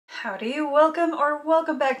Howdy,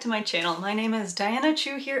 welcome back to my channel. My name is Diana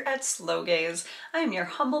Chu here at Slow Gaze. I am your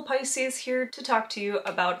humble Pisces here to talk to you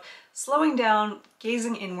about slowing down,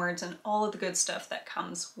 gazing inwards, and all of the good stuff that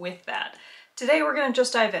comes with that. Today we're gonna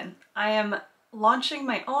just dive in. I am launching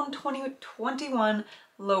my own 2021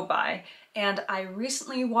 low buy, and I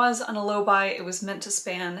recently was on a low buy. It was meant to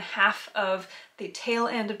span half of the tail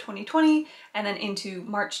end of 2020 and then into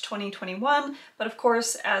March 2021, but of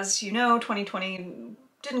course, as you know, 2020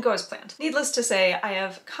 didn't go as planned. Needless to say, I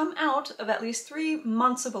have come out of at least 3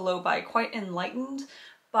 months of a low buy quite enlightened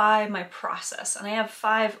by my process, and I have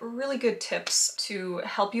 5 really good tips to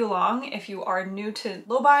help you along if you are new to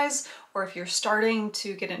low buys or if you're starting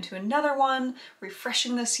to get into another one,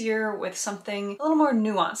 refreshing this year with something a little more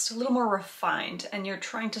nuanced, a little more refined, and you're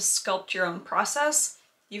trying to sculpt your own process.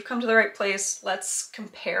 You've come to the right place. Let's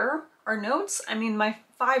compare our notes. I mean, my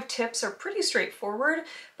 5 tips are pretty straightforward,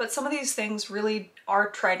 but some of these things really are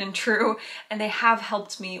tried and true, and they have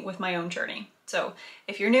helped me with my own journey. So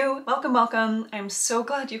if you're new, welcome, welcome. I'm so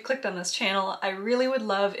glad you clicked on this channel. I really would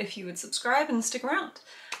love if you would subscribe and stick around.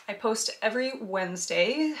 I post every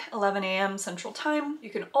Wednesday, 11 a.m. Central Time. You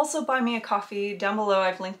can also buy me a coffee. Down below,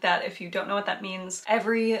 I've linked that if you don't know what that means.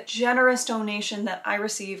 Every generous donation that I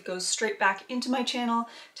receive goes straight back into my channel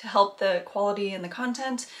to help the quality and the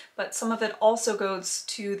content, but some of it also goes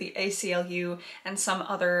to the ACLU and some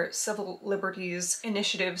other civil liberties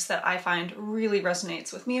initiatives that I find really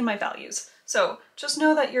resonates with me and my values. So just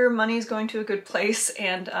know that your money is going to a good place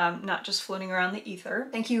and not just floating around the ether.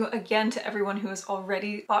 Thank you again to everyone who has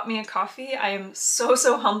already bought me a coffee. I am so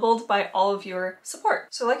humbled by all of your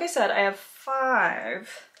support. So like I said, I have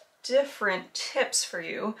 5 different tips for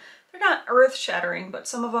you. They're not earth-shattering, but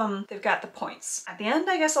some of them, they've got the points. At the end,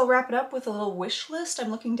 I guess I'll wrap it up with a little wish list. I'm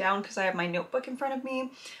looking down because I have my notebook in front of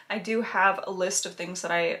me. I do have a list of things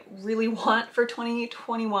that I really want for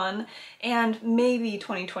 2021 and maybe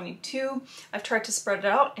 2022. I've tried to spread it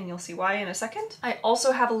out, and you'll see why in a second. I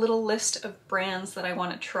also have a little list of brands that I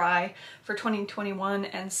want to try for 2021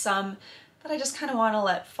 and some that I just kind of want to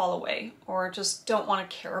let fall away or just don't want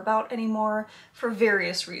to care about anymore for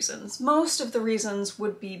various reasons. Most of the reasons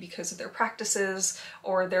would be because of their practices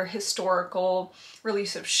or their historical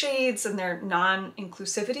release of shades and their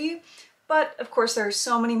non-inclusivity. But of course there are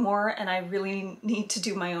so many more, and I really need to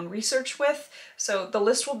do my own research with. So the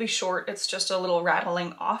list will be short, it's just a little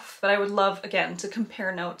rattling off. But I would love, again, to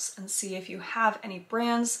compare notes and see if you have any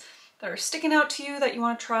brands that are sticking out to you that you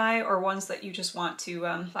want to try, or ones that you just want to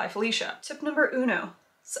buy Felicia. Tip number uno,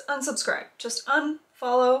 unsubscribe. Just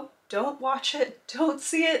unfollow, don't watch it, don't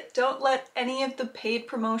see it, don't let any of the paid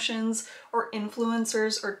promotions or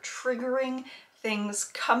influencers or triggering things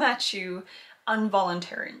come at you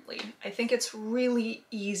involuntarily. I think it's really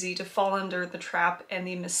easy to fall under the trap and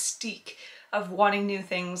the mystique of wanting new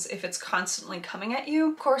things if it's constantly coming at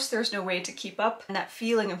you. Of course, there's no way to keep up, and that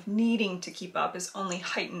feeling of needing to keep up is only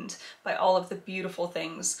heightened by all of the beautiful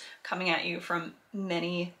things coming at you from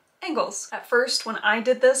many angles. At first, when I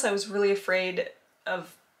did this, I was really afraid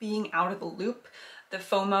of being out of the loop. The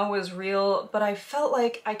FOMO was real, but I felt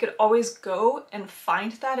like I could always go and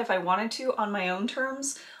find that if I wanted to on my own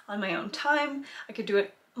terms, on my own time. I could do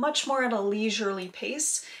it much more at a leisurely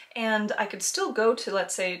pace, and I could still go to,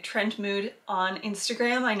 let's say, Trend Mood on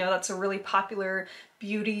Instagram. I know that's a really popular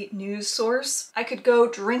beauty news source. I could go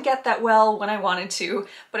drink at that well when I wanted to,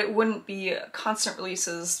 but it wouldn't be constant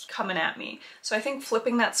releases coming at me. So I think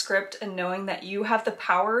flipping that script and knowing that you have the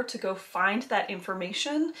power to go find that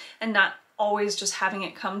information and not always just having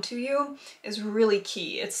it come to you is really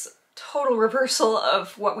key. It's total reversal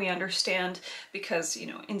of what we understand because, you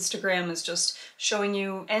know, Instagram is just showing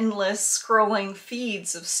you endless scrolling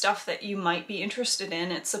feeds of stuff that you might be interested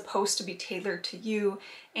in. It's supposed to be tailored to you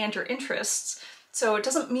and your interests. So it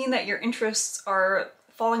doesn't mean that your interests are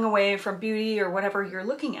falling away from beauty or whatever you're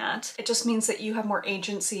looking at. It just means that you have more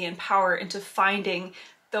agency and power into finding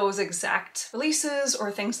those exact releases or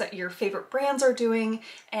things that your favorite brands are doing,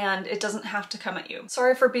 and it doesn't have to come at you.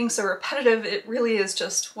 Sorry for being so repetitive. It really is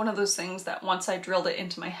just one of those things that once I drilled it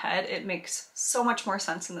into my head, it makes so much more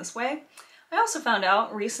sense in this way. I also found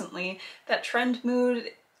out recently that Trend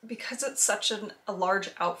Mood, because it's such a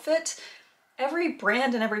large outfit, every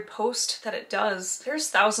brand and every post that it does, there's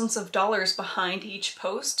thousands of dollars behind each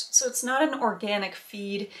post. So it's not an organic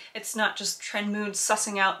feed. It's not just Trend Mood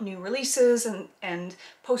sussing out new releases and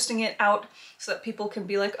posting it out so that people can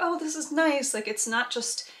be like, oh, this is nice. Like, it's not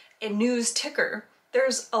just a news ticker.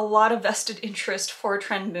 There's a lot of vested interest for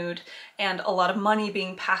Trend Mood and a lot of money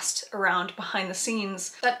being passed around behind the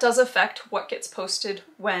scenes. That does affect what gets posted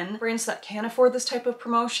when. Brands that can't afford this type of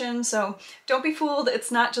promotion, so don't be fooled.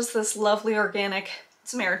 It's not just this lovely organic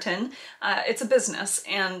Samaritan. It's a business,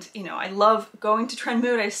 and you know, I love going to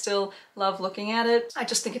Trendmood. I still love looking at it. I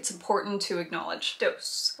just think it's important to acknowledge.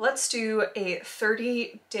 Dose. Let's do a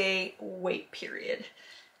 30-day wait period.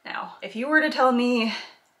 Now, if you were to tell me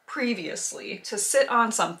previously to sit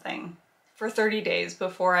on something for 30 days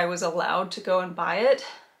before I was allowed to go and buy it,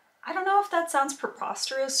 I don't know if that sounds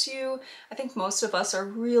preposterous to you. I think most of us are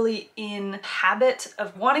really in habit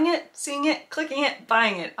of wanting it, seeing it, clicking it,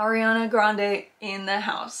 buying it. Ariana Grande in the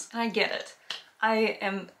house. And I get it. I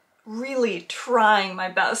am really trying my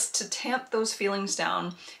best to tamp those feelings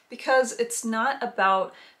down because it's not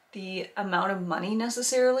about the amount of money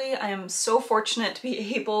necessarily. I am so fortunate to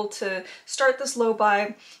be able to start this low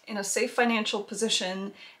buy in a safe financial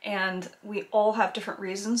position, and we all have different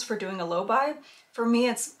reasons for doing a low buy. For me,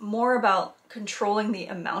 it's more about controlling the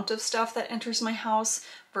amount of stuff that enters my house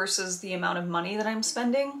versus the amount of money that I'm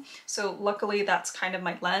spending. So luckily that's kind of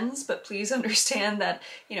my lens, but please understand that,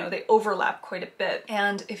 you know, they overlap quite a bit.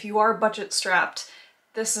 And if you are budget strapped,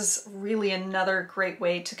 this is really another great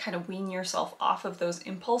way to kind of wean yourself off of those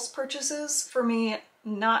impulse purchases. For me,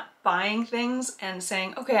 not buying things and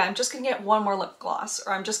saying, okay, I'm just gonna get one more lip gloss,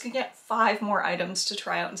 or I'm just gonna get 5 more items to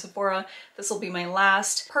try out in Sephora. This will be my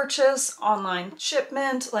last purchase, online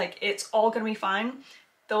shipment, like it's all gonna be fine.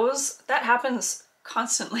 That happens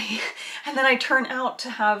constantly. And then I turn out to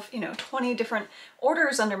have, you know, 20 different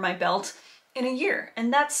orders under my belt in a year.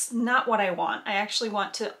 And that's not what I want. I actually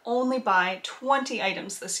want to only buy 20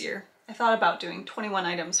 items this year. I thought about doing 21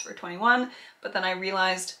 items for 21, but then I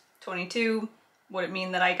realized 22 would it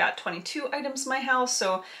mean that I got 22 items in my house,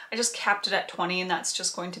 so I just capped it at 20, and that's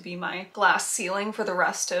just going to be my glass ceiling for the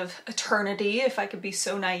rest of eternity, if I could be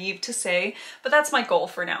so naive to say, but that's my goal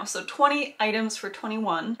for now. So 20 items for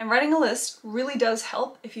 21. And writing a list really does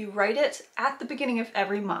help. If you write it at the beginning of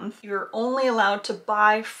every month, you're only allowed to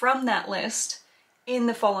buy from that list in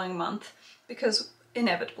the following month, because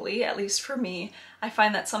inevitably, at least for me, I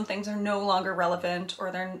find that some things are no longer relevant,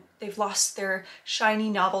 or they've lost their shiny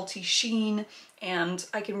novelty sheen, and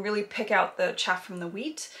I can really pick out the chaff from the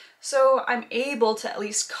wheat. So I'm able to at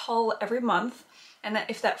least cull every month, and that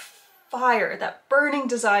if that fire, that burning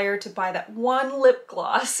desire to buy that one lip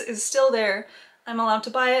gloss is still there, I'm allowed to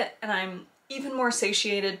buy it, and I'm even more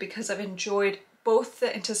satiated because I've enjoyed both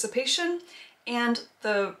the anticipation and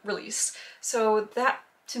the release. So that,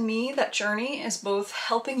 to me, that journey is both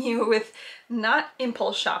helping you with not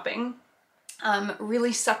impulse shopping,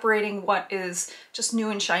 really separating what is just new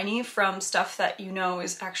and shiny from stuff that you know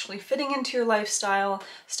is actually fitting into your lifestyle,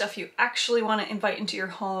 stuff you actually want to invite into your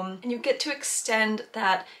home, and you get to extend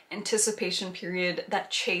that anticipation period,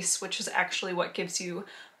 that chase, which is actually what gives you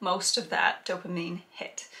most of that dopamine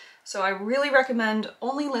hit. So I really recommend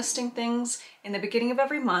only listing things in the beginning of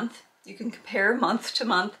every month. You can compare month to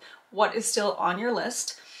month what is still on your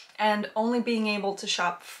list, and only being able to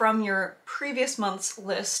shop from your previous month's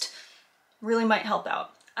list really might help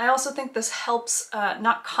out. I also think this helps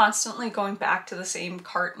not constantly going back to the same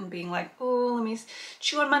cart and being like, oh, let me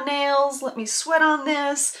chew on my nails, let me sweat on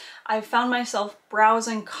this. I've found myself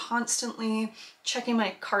browsing constantly, checking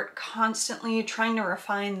my cart constantly, trying to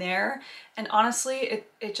refine there. And honestly,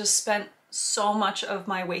 it just spent so much of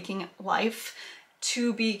my waking life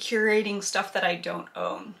to be curating stuff that I don't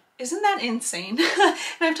own. Isn't that insane? And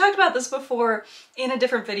I've talked about this before in a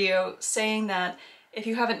different video, saying that if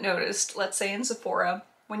you haven't noticed, let's say in Sephora,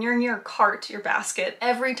 when you're in your cart, your basket,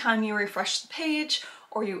 every time you refresh the page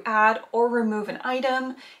or you add or remove an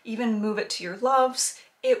item, even move it to your loves,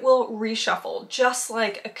 it will reshuffle, just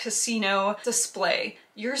like a casino display.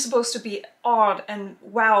 You're supposed to be awed and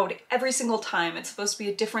wowed every single time. It's supposed to be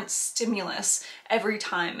a different stimulus every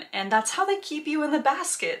time, and that's how they keep you in the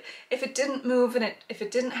basket. If it didn't move and if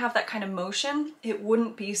it didn't have that kind of motion, it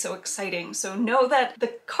wouldn't be so exciting. So know that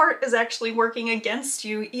the cart is actually working against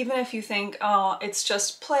you, even if you think, oh, it's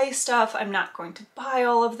just play stuff, I'm not going to buy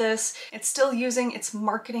all of this. It's still using its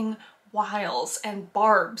marketing wiles and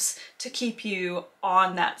barbs to keep you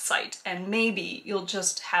on that site, and maybe you'll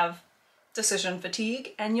just have decision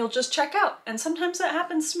fatigue and you'll just check out. And sometimes that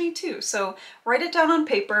happens to me too. So write it down on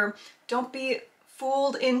paper. Don't be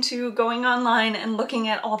fooled into going online and looking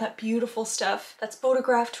at all that beautiful stuff that's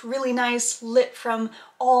photographed really nice, lit from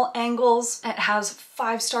all angles. It has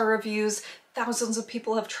 5-star reviews. Thousands of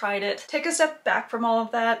people have tried it. Take a step back from all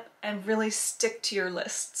of that and really stick to your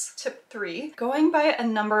lists. Tip 3, going by a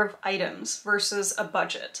number of items versus a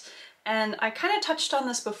budget. And I kind of touched on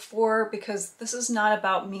this before, because this is not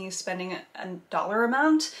about me spending a dollar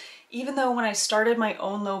amount. Even though when I started my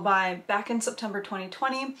own low buy back in September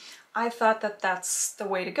 2020, I thought that that's the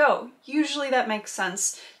way to go. Usually that makes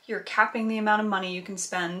sense. You're capping the amount of money you can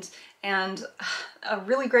spend, And a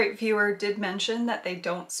really great viewer did mention that they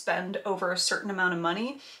don't spend over a certain amount of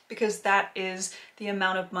money because that is the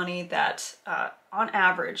amount of money that on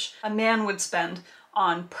average a man would spend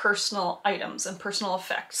on personal items and personal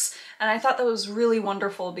effects. And I thought that was really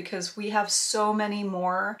wonderful because we have so many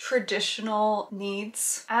more traditional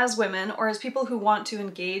needs as women or as people who want to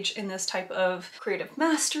engage in this type of creative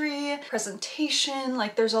mastery, presentation,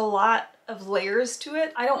 like there's a lot of layers to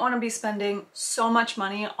it. I don't want to be spending so much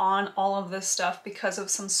money on all of this stuff because of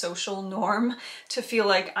some social norm to feel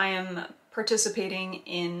like I am participating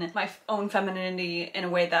in my own femininity in a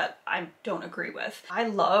way that I don't agree with. I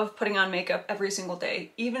love putting on makeup every single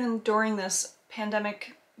day, even during this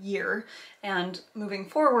pandemic year and moving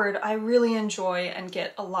forward. I really enjoy and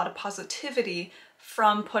get a lot of positivity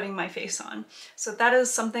from putting my face on. So that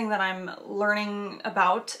is something that I'm learning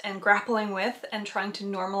about and grappling with and trying to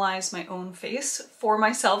normalize my own face for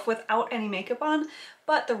myself without any makeup on.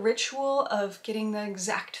 But the ritual of getting the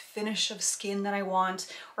exact finish of skin that I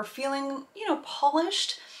want or feeling, you know,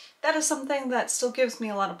 polished, that is something that still gives me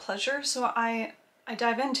a lot of pleasure. So I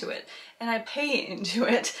dive into it and I pay into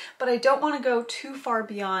it, but I don't want to go too far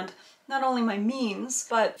beyond not only my means,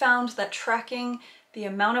 but found that tracking the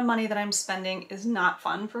amount of money that I'm spending is not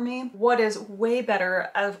fun for me. What is way better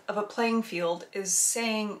of a playing field is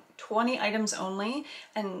saying 20 items only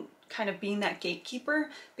and kind of being that gatekeeper,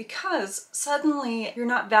 because suddenly you're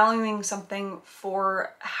not valuing something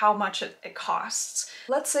for how much it costs.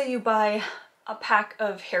 Let's say you buy a pack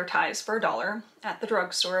of hair ties for $1 at the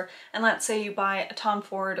drugstore, and let's say you buy a Tom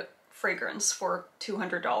Ford fragrance for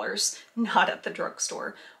 $200, not at the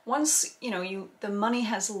drugstore. Once, you know, the money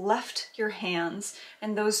has left your hands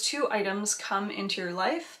and those two items come into your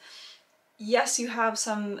life, yes, you have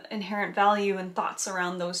some inherent value and thoughts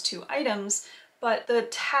around those two items, but the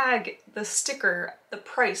tag, the sticker, the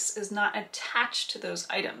price is not attached to those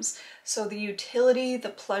items. So the utility, the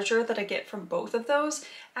pleasure that I get from both of those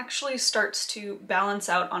actually starts to balance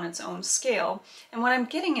out on its own scale. And what I'm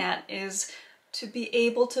getting at is to be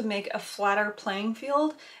able to make a flatter playing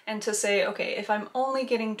field and to say, okay, if I'm only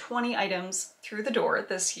getting 20 items through the door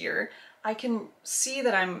this year, I can see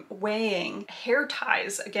that I'm weighing hair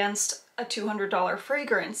ties against a $200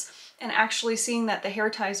 fragrance and actually seeing that the hair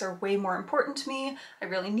ties are way more important to me. I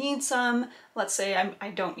really need some. Let's say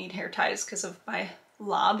I don't need hair ties because of my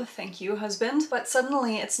lob, thank you husband, but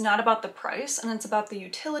suddenly it's not about the price and it's about the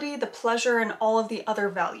utility, the pleasure, and all of the other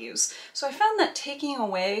values. So I found that taking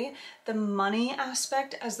away the money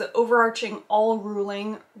aspect as the overarching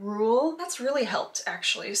all-ruling rule, that's really helped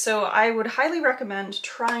actually. So I would highly recommend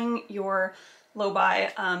trying your low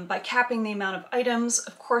buy by capping the amount of items.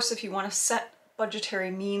 Of course, if you want to set budgetary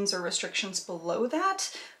means or restrictions below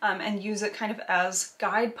that and use it kind of as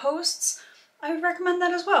guideposts, I would recommend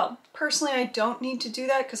that as well. Personally, I don't need to do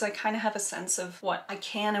that because I kind of have a sense of what I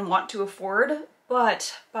can and want to afford,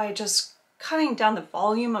 but by just cutting down the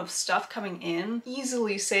volume of stuff coming in,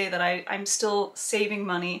 easily say that I'm still saving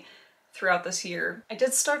money throughout this year. I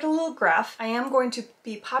did start a little graph. I am going to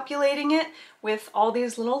be populating it with all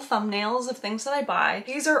these little thumbnails of things that I buy.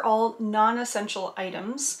 These are all non-essential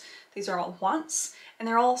items. These are all wants, and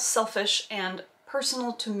they're all selfish and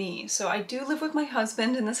personal to me. So I do live with my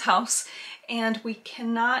husband in this house, and we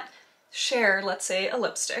cannot share, let's say, a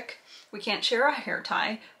lipstick. We can't share a hair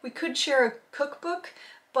tie. We could share a cookbook,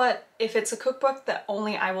 but if it's a cookbook that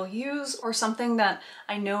only I will use or something that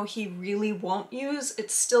I know he really won't use,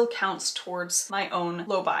 it still counts towards my own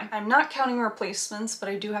low buy. I'm not counting replacements, but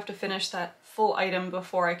I do have to finish that full item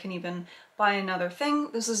before I can even buy another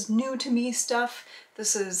thing. This is new to me stuff.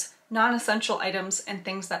 This is non-essential items and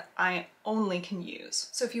things that I only can use.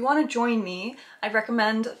 So if you want to join me, I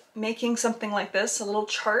recommend making something like this, a little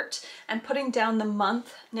chart, and putting down the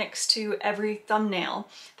month next to every thumbnail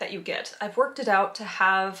that you get. I've worked it out to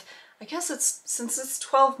have, I guess since it's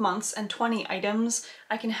 12 months and 20 items,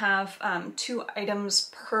 I can have 2 items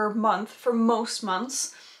per month for most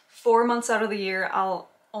months. 4 months out of the year, I'll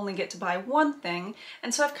only get to buy one thing.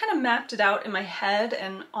 And so I've kind of mapped it out in my head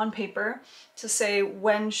and on paper to say,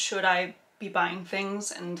 when should I be buying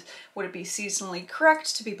things, and would it be seasonally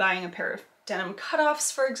correct to be buying a pair of denim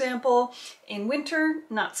cutoffs, for example? In winter,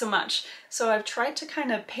 not so much. So I've tried to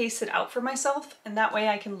kind of pace it out for myself, and that way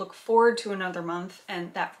I can look forward to another month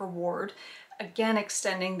and that reward. Again,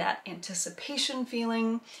 extending that anticipation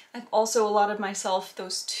feeling. I've also allotted myself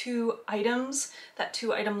those 2 items, that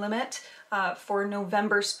 2 item limit for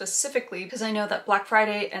November specifically, because I know that Black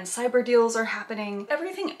Friday and Cyber deals are happening.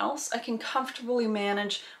 Everything else I can comfortably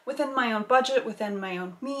manage within my own budget, within my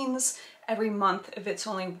own means, every month if it's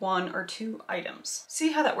only 1 or 2 items.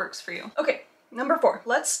 See how that works for you. Okay, Number 4,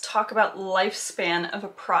 let's talk about lifespan of a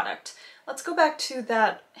product. Let's go back to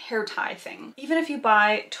that hair tie thing. Even if you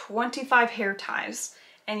buy 25 hair ties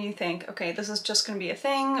and you think, okay, this is just gonna be a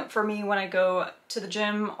thing for me when I go to the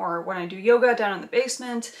gym or when I do yoga down in the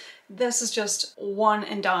basement, this is just one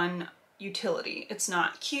and done utility. It's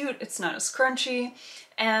not cute, it's not as scrunchy,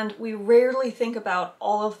 and we rarely think about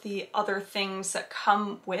all of the other things that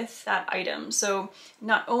come with that item. So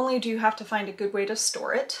not only do you have to find a good way to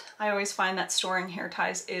store it, I always find that storing hair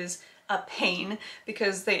ties is a pain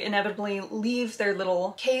because they inevitably leave their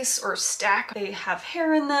little case or stack. They have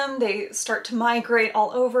hair in them, they start to migrate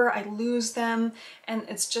all over, I lose them, and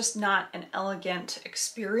it's just not an elegant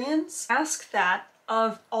experience. Ask that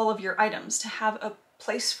of all of your items, to have a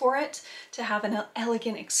place for it, to have an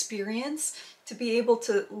elegant experience, to be able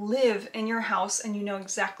to live in your house and you know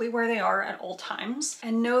exactly where they are at all times,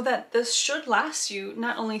 and know that this should last you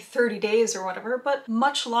not only 30 days or whatever, but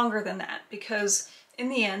much longer than that, because in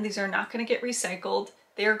the end, these are not going to get recycled.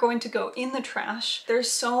 They are going to go in the trash. There's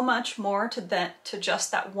so much more to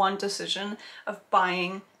just that one decision of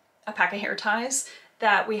buying a pack of hair ties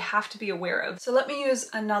that we have to be aware of. So let me use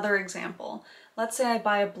another example. Let's say I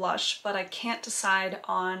buy a blush, but I can't decide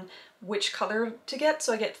on which color to get,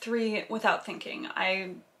 so I get 3 without thinking.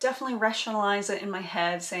 I definitely rationalize it in my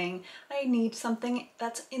head saying, I need something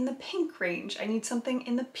that's in the pink range, I need something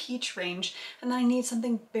in the peach range, and then I need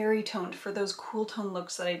something berry toned for those cool tone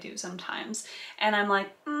looks that I do sometimes. And I'm like,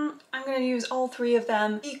 I'm gonna use all 3 of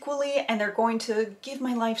them equally, and they're going to give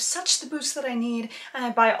my life such the boost that I need, and I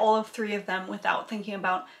buy all of 3 of them without thinking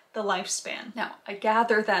about the lifespan. Now, I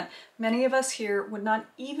gather that many of us here would not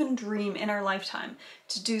even dream in our lifetime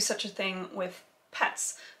to do such a thing with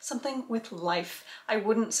pets, something with life. I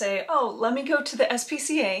wouldn't say, oh, let me go to the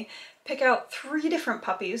SPCA, pick out 3 different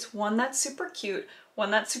puppies, one that's super cute,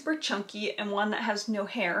 one that's super chunky, and one that has no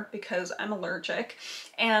hair because I'm allergic,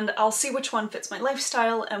 and I'll see which one fits my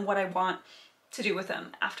lifestyle and what I want to do with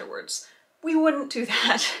them afterwards. We wouldn't do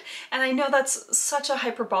that. And I know that's such a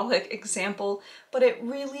hyperbolic example, but it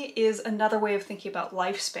really is another way of thinking about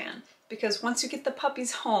lifespan. Because once you get the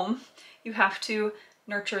puppies home, you have to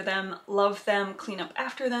nurture them, love them, clean up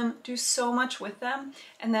after them, do so much with them.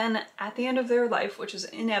 And then at the end of their life, which is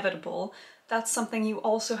inevitable, that's something you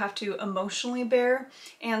also have to emotionally bear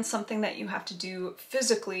and something that you have to do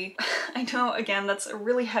physically. I know, again, that's a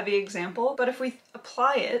really heavy example, but if we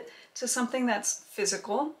apply it to something that's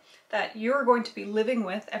physical, that you're going to be living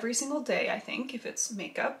with every single day, I think, if it's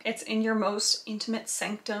makeup. It's in your most intimate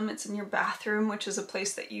sanctum, it's in your bathroom, which is a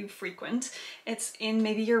place that you frequent. It's in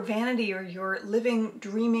maybe your vanity or your living,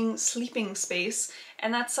 dreaming, sleeping space,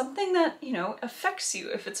 and that's something that, you know, affects you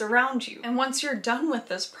if it's around you. And once you're done with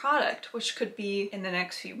this product, which could be in the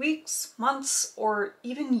next few weeks, months, or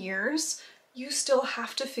even years, you still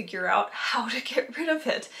have to figure out how to get rid of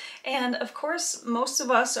it. And of course, most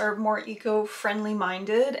of us are more eco-friendly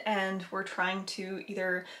minded and we're trying to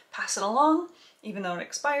either pass it along, even though it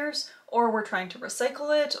expires, or we're trying to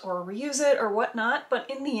recycle it or reuse it or whatnot. But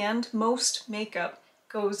in the end, most makeup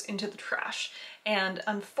goes into the trash. And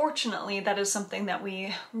unfortunately, that is something that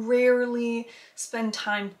we rarely spend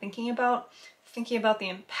time thinking about the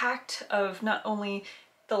impact of not only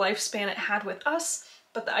the lifespan it had with us,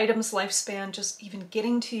 but the item's lifespan, just even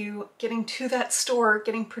getting to that store,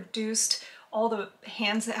 getting produced, all the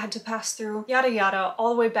hands that had to pass through, yada yada, all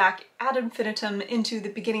the way back ad infinitum into the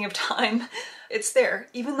beginning of time. It's there,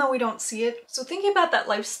 even though we don't see it. So thinking about that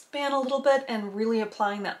lifespan a little bit and really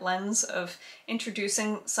applying that lens of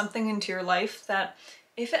introducing something into your life that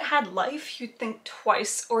if it had life, you'd think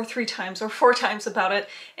twice or 3 times or 4 times about it,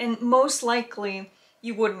 and most likely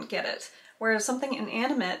you wouldn't get it. Whereas something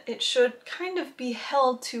inanimate, it should kind of be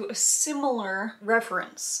held to a similar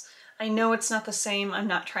reverence. I know it's not the same. I'm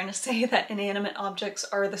not trying to say that inanimate objects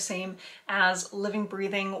are the same as living,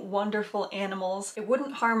 breathing, wonderful animals. It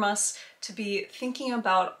wouldn't harm us to be thinking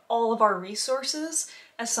about all of our resources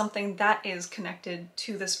as something that is connected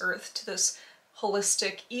to this earth, to this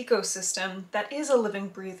holistic ecosystem that is a living,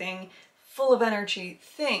 breathing, full of energy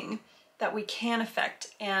thing that we can affect,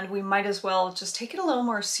 and we might as well just take it a little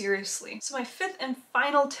more seriously. So my 5th and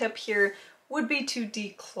final tip here would be to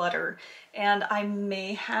declutter. And I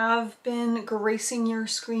may have been gracing your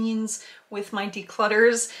screens with my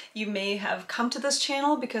declutters. You may have come to this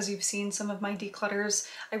channel because you've seen some of my declutters.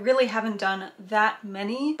 I really haven't done that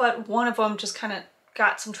many, but one of them just kind of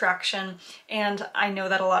got some traction, and I know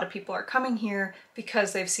that a lot of people are coming here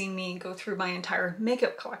because they've seen me go through my entire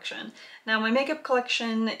makeup collection. Now my makeup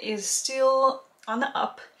collection is still on the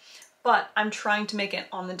up, but I'm trying to make it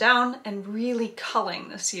on the down and really culling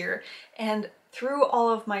this year. And through all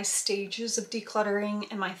of my stages of decluttering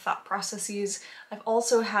and my thought processes, I've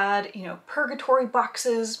also had, purgatory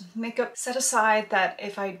boxes, makeup set aside that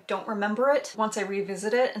if I don't remember it, once I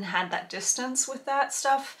revisit it and had that distance with that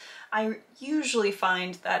stuff, I usually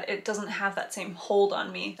find that it doesn't have that same hold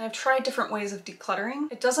on me. I've tried different ways of decluttering.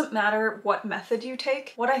 It doesn't matter what method you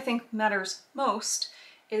take. What I think matters most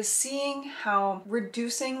is seeing how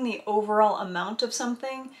reducing the overall amount of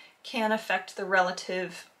something can affect the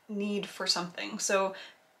relative need for something. So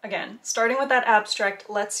again, starting with that abstract,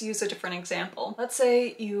 let's use a different example. Let's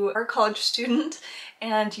say you are a college student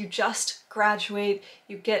and you just graduate,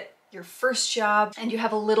 you get your first job and you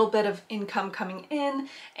have a little bit of income coming in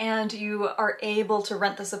and you are able to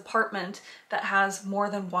rent this apartment that has more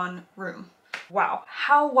than one room. Wow,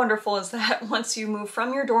 how wonderful is that once you move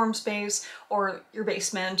from your dorm space or your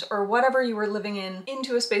basement or whatever you were living in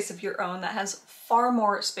into a space of your own that has far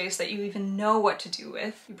more space that you even know what to do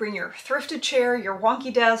with. You bring your thrifted chair, your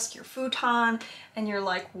wonky desk, your futon, and you're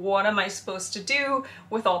like, what am I supposed to do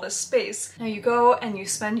with all this space? Now you go and you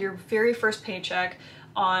spend your very first paycheck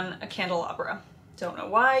on a candelabra. Don't know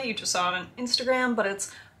why, you just saw it on Instagram, but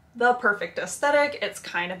it's the perfect aesthetic. It's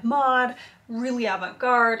kind of mod, really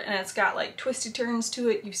avant-garde, and it's got like twisty turns to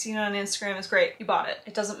it. You've seen it on Instagram, it's great. You bought it.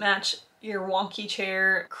 It doesn't match your wonky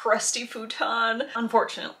chair, crusty futon.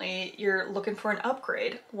 Unfortunately, you're looking for an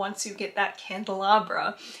upgrade once you get that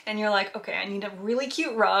candelabra and you're like, okay, I need a really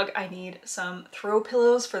cute rug. I need some throw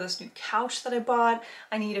pillows for this new couch that I bought.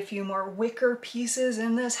 I need a few more wicker pieces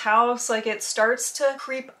in this house. Like, it starts to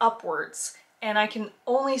creep upwards. And I can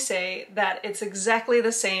only say that it's exactly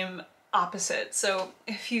the same opposite. So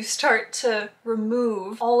if you start to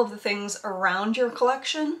remove all of the things around your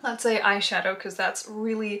collection, let's say eyeshadow, because that's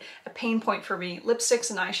really a pain point for me,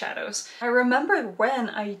 lipsticks and eyeshadows. I remember when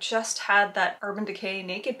I just had that Urban Decay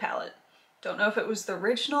Naked palette. Don't know if it was the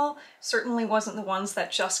original, certainly wasn't the ones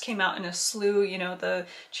that just came out in a slew, the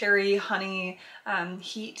cherry, honey,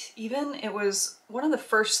 heat even. It was one of the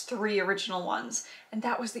first 3 original ones, and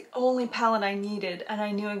that was the only palette I needed, and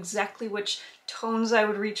I knew exactly which tones I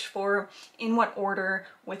would reach for, in what order,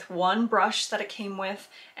 with one brush that it came with.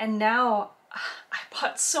 And now I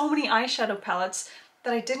bought so many eyeshadow palettes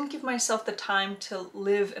that I didn't give myself the time to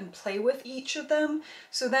live and play with each of them.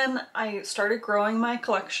 So then I started growing my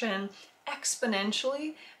collection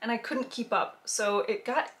exponentially and I couldn't keep up. So it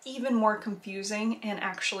got even more confusing and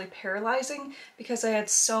actually paralyzing because I had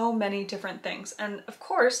so many different things. And of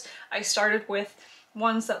course, I started with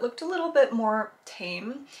ones that looked a little bit more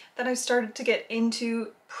tame. Then I started to get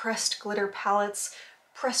into pressed glitter palettes,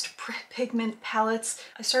 pressed pigment palettes.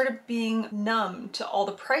 I started being numb to all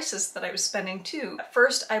the prices that I was spending too. At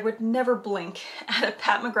first, I would never blink at a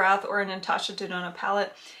Pat McGrath or a Natasha Denona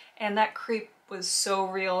palette, and that creep was so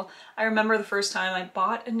real. I remember the first time I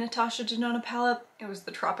bought a Natasha Denona palette, it was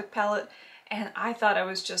the Tropic palette, and I thought I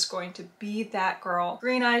was just going to be that girl.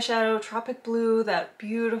 Green eyeshadow, Tropic blue, that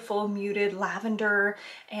beautiful muted lavender,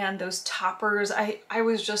 and those toppers. I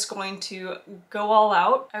was just going to go all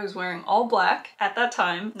out. I was wearing all black at that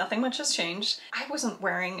time. Nothing much has changed. I wasn't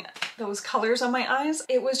wearing those colors on my eyes.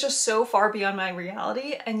 It was just so far beyond my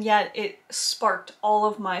reality, and yet it sparked all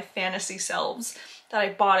of my fantasy selves that I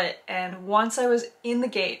bought it. And once I was in the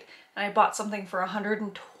gate and I bought something for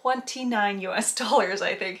 129 US dollars,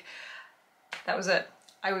 I think, that was it.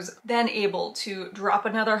 I was then able to drop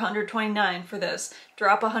another 129 for this,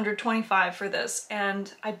 drop 125 for this,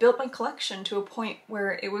 and I built my collection to a point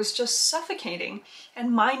where it was just suffocating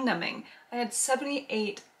and mind-numbing. I had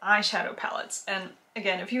 78 eyeshadow palettes, and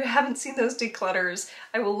again, if you haven't seen those declutters,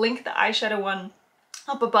 I will link the eyeshadow one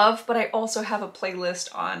up above, but I also have a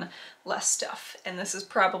playlist on less stuff, and this is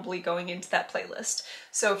probably going into that playlist.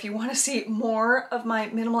 So if you want to see more of my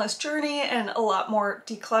minimalist journey and a lot more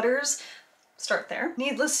declutters, start there.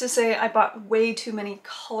 Needless to say, I bought way too many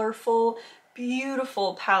colorful,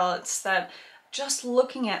 beautiful palettes that just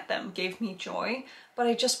looking at them gave me joy, but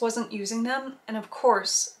I just wasn't using them. And of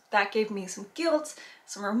course, that gave me some guilt,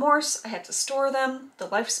 some remorse. I had to store them, the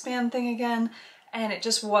lifespan thing again, and it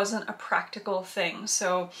just wasn't a practical thing.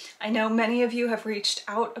 So I know many of you have reached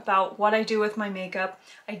out about what I do with my makeup.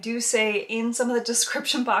 I do say in some of the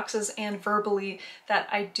description boxes and verbally that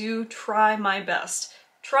I do try my best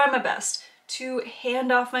to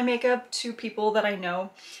hand off my makeup to people that I know.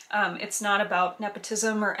 It's not about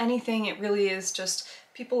nepotism or anything. It really is just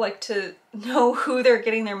people like to know who they're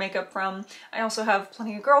getting their makeup from. I also have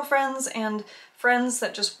plenty of girlfriends and friends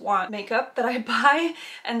that just want makeup that I buy,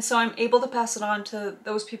 and so I'm able to pass it on to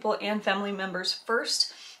those people and family members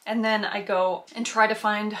first. And then I go and try to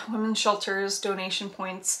find women's shelters, donation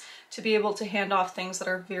points, to be able to hand off things that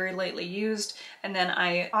are very lightly used, and then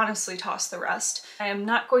I honestly toss the rest. I am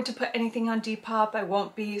not going to put anything on Depop. I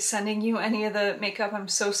won't be sending you any of the makeup. I'm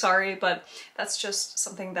so sorry, but that's just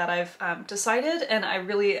something that I've decided, and I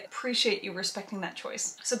really appreciate you respecting that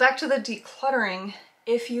choice. So back to the decluttering.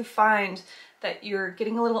 If you find that you're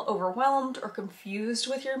getting a little overwhelmed or confused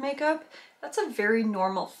with your makeup, that's a very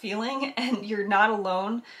normal feeling and you're not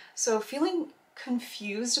alone. So feeling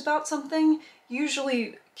confused about something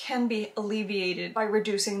usually can be alleviated by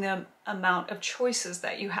reducing the amount of choices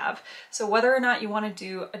that you have. So whether or not you want to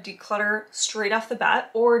do a declutter straight off the bat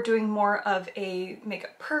or doing more of a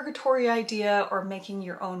makeup purgatory idea or making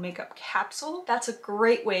your own makeup capsule, that's a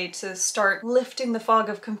great way to start lifting the fog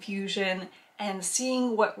of confusion and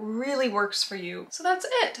seeing what really works for you. So that's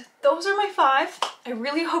it. Those are my 5. I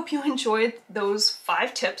really hope you enjoyed those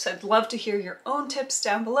 5 tips. I'd love to hear your own tips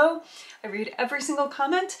down below. I read every single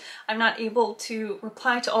comment. I'm not able to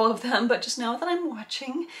reply to all of them, but just know that I'm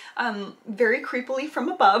watching very creepily from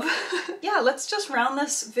above. Yeah, let's just round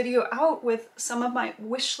this video out with some of my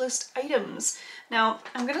wish list items. Now,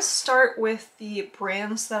 I'm gonna start with the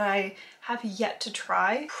brands that I have yet to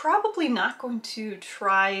try. Probably not going to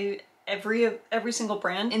try every single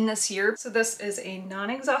brand in this year. So this is a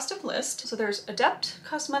non-exhaustive list. So there's Adept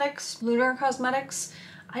Cosmetics, Lunar Cosmetics.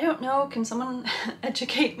 I don't know, can someone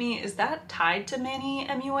educate me? Is that tied to Manny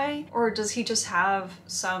MUA? Or does he just have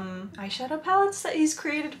some eyeshadow palettes that he's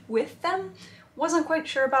created with them? Wasn't quite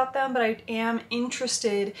sure about them, but I am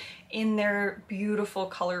interested in their beautiful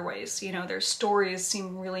colorways. You know, their stories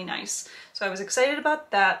seem really nice. So I was excited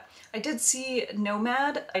about that. I did see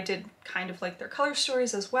Nomad. I did kind of like their color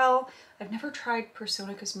stories as well. I've never tried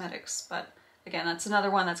Persona Cosmetics, but again, that's another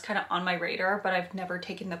one that's kind of on my radar, but I've never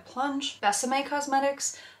taken the plunge. Besame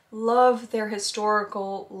Cosmetics, love their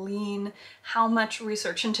historical lean, how much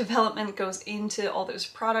research and development goes into all those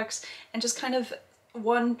products, and just kind of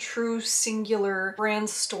one true singular brand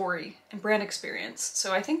story and brand experience.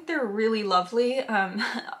 So I think they're really lovely.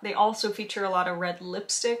 They also feature a lot of red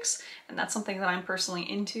lipsticks, and that's something that I'm personally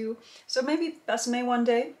into. So maybe Besame one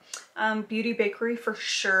day. Beauty Bakery for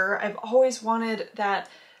sure. I've always wanted that.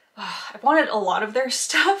 I've wanted a lot of their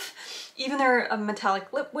stuff, even their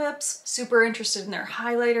metallic lip whips, super interested in their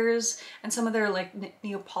highlighters, and some of their like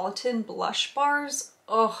Neapolitan blush bars.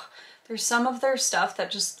 Oh, there's some of their stuff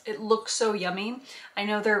that just, it looks so yummy. I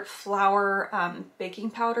know their flour baking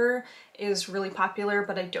powder is really popular,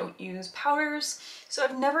 but I don't use powders. So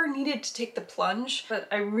I've never needed to take the plunge, but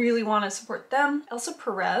I really want to support them. Elsa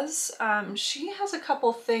Perez, she has a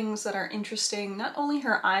couple things that are interesting. Not only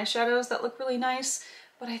her eyeshadows that look really nice,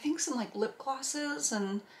 but I think some like lip glosses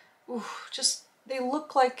and just, they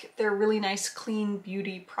look like they're really nice, clean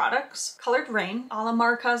beauty products. Colored Rain,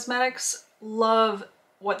 Alamar Cosmetics, love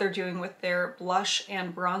what they're doing with their blush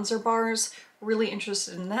and bronzer bars. Really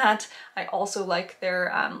interested in that. I also like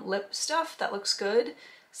their lip stuff, that looks good.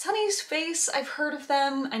 Sunny's Face, I've heard of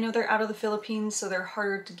them. I know they're out of the Philippines, so they're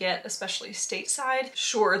harder to get, especially stateside.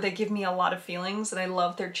 Sure, they give me a lot of feelings, and I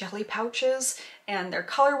love their jelly pouches and their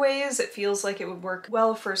colorways. It feels like it would work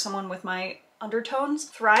well for someone with my undertones.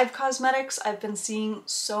 Thrive Cosmetics, I've been seeing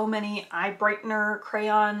so many eye brightener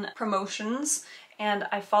crayon promotions, and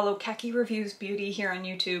I follow Khaki Reviews Beauty here on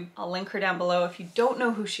YouTube. I'll link her down below if you don't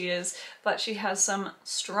know who she is, but she has some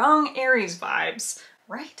strong Aries vibes.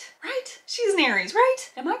 Right? She's an Aries, right?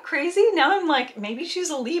 Am I crazy? Now I'm like, maybe she's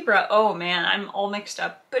a Libra. Oh man, I'm all mixed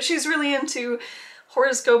up. But she's really into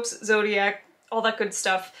horoscopes, zodiac, all that good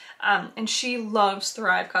stuff. And she loves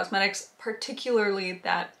Thrive Cosmetics, particularly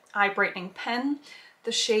that eye brightening pen,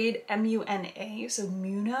 the shade MUNA, so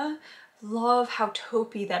Muna. Love how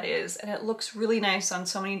taupey that is, and it looks really nice on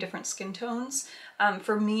so many different skin tones.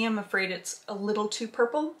 For me, I'm afraid it's a little too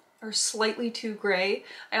purple or slightly too gray.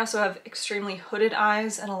 I also have extremely hooded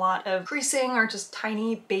eyes and a lot of creasing or just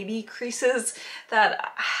tiny baby creases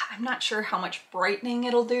that I'm not sure how much brightening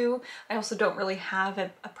it'll do. I also don't really have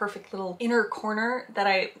a perfect little inner corner that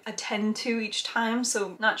I attend to each time,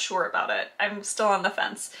 so not sure about it. I'm still on the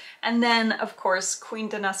fence. And then, of course,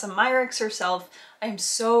 Queen Danessa Myricks herself. I'm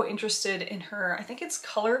so interested in her, I think it's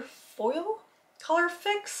Color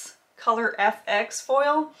FX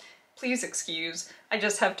foil. Please excuse, I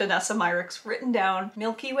just have Danessa Myricks written down.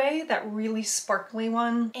 Milky Way, that really sparkly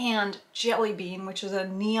one, and Jelly Bean, which is a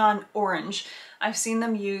neon orange. I've seen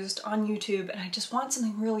them used on YouTube, and I just want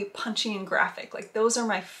something really punchy and graphic. Like, those are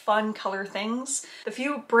my fun color things. The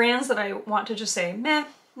few brands that I want to just say, meh,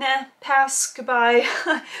 nah, pass, goodbye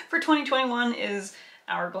for 2021 is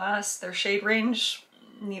Hourglass, their shade range,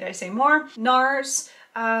 need I say more? NARS,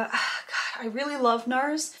 God, I really love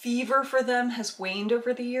NARS. Fever for them has waned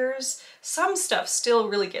over the years. Some stuff still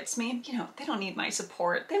really gets me. You know, they don't need my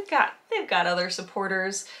support. They've got other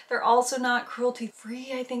supporters. They're also not cruelty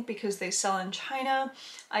free, I think, because they sell in China.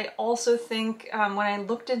 I also think when I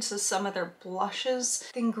looked into some of their blushes,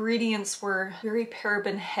 the ingredients were very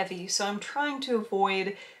paraben heavy. So I'm trying to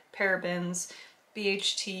avoid parabens,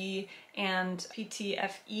 BHT, and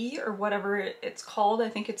PTFE, or whatever it's called. I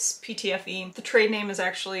think it's PTFE. The trade name is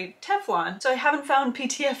actually Teflon. So I haven't found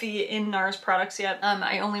PTFE in NARS products yet.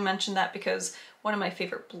 I only mentioned that because one of my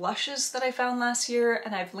favorite blushes that I found last year,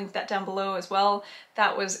 and I've linked that down below as well,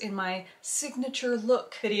 that was in my signature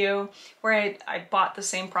look video where I bought the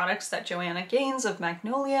same products that Joanna Gaines of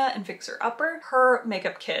Magnolia and Fixer Upper. Her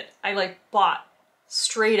makeup kit, I like bought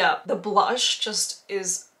straight up. The blush just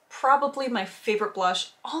is probably my favorite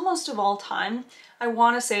blush almost of all time. I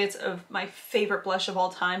want to say it's my favorite blush of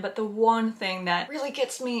all time, but the one thing that really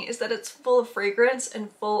gets me is that it's full of fragrance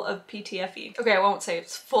and full of PTFE. Okay, I won't say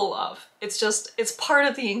it's full of. It's just, it's part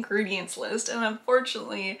of the ingredients list, and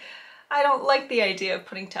unfortunately, I don't like the idea of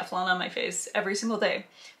putting Teflon on my face every single day.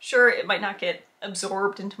 Sure, it might not get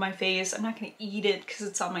absorbed into my face. I'm not going to eat it because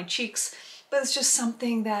it's on my cheeks, but it's just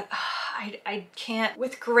something that I can't,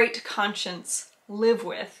 with great conscience, live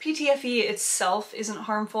with. PTFE itself isn't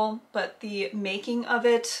harmful, but the making of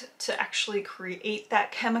it to actually create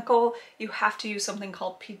that chemical, you have to use something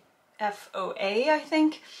called PFOA, I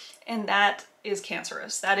think, and that is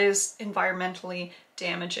cancerous. That is environmentally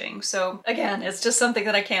damaging. So again, it's just something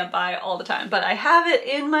that I can't buy all the time, but I have it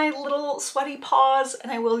in my little sweaty paws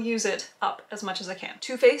and I will use it up as much as I can.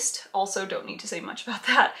 Too Faced, also don't need to say much about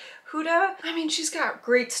that. Huda, I mean, she's got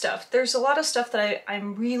great stuff. There's a lot of stuff that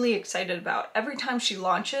I'm really excited about. Every time she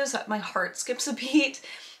launches, my heart skips a beat.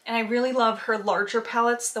 And I really love her larger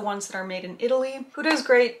palettes, the ones that are made in Italy. Huda's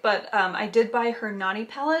great, but I did buy her Naughty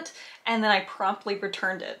palette and then I promptly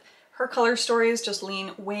returned it. Her color stories just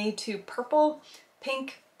lean way too purple,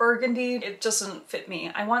 pink, burgundy. It doesn't fit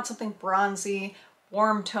me. I want something bronzy,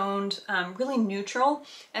 warm toned, really neutral,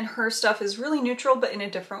 and her stuff is really neutral but in a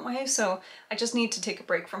different way, so I just need to take a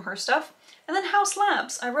break from her stuff. And then House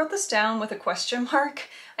Labs. I wrote this down with a question mark.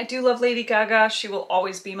 I do love Lady Gaga. She will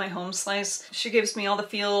always be my home slice. She gives me all the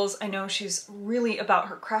feels. I know she's really about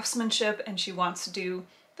her craftsmanship and she wants to do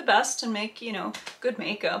the best and make, you know, good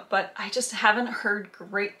makeup, but I just haven't heard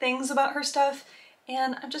great things about her stuff.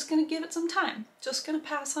 And I'm just gonna give it some time. Just gonna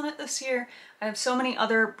pass on it this year. I have so many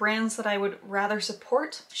other brands that I would rather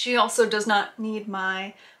support. She also does not need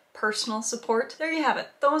my personal support. There you have it.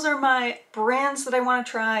 Those are my brands that I want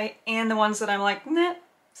to try and the ones that I'm like, nah,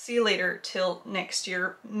 see you later till next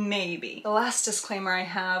year, maybe. The last disclaimer I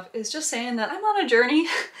have is just saying that I'm on a journey.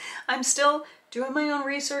 I'm still doing my own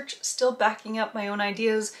research, still backing up my own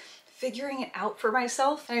ideas, figuring it out for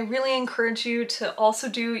myself. And I really encourage you to also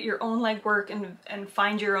do your own legwork and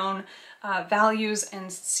find your own values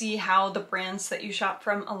and see how the brands that you shop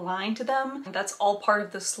from align to them. That's all part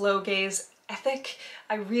of the slow gaze ethic.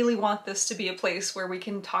 I really want this to be a place where we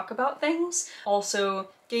can talk about things, also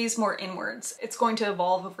gaze more inwards. It's going to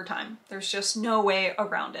evolve over time. There's just no way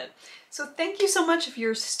around it. So thank you so much if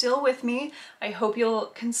you're still with me. I hope you'll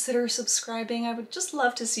consider subscribing. I would just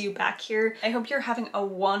love to see you back here. I hope you're having a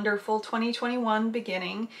wonderful 2021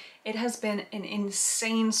 beginning. It has been an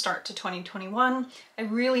insane start to 2021. I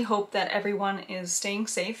really hope that everyone is staying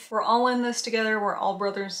safe. We're all in this together. We're all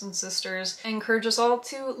brothers and sisters. I encourage us all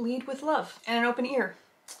to lead with love and an open ear.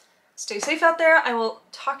 Stay safe out there. I will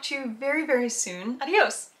talk to you very, very soon.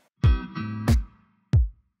 Adios.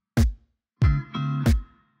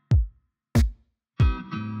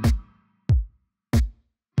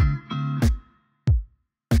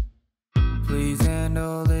 Please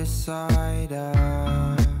handle this side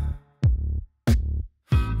up.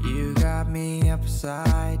 You got me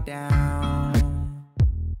upside down.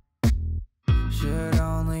 Should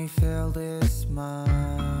only feel this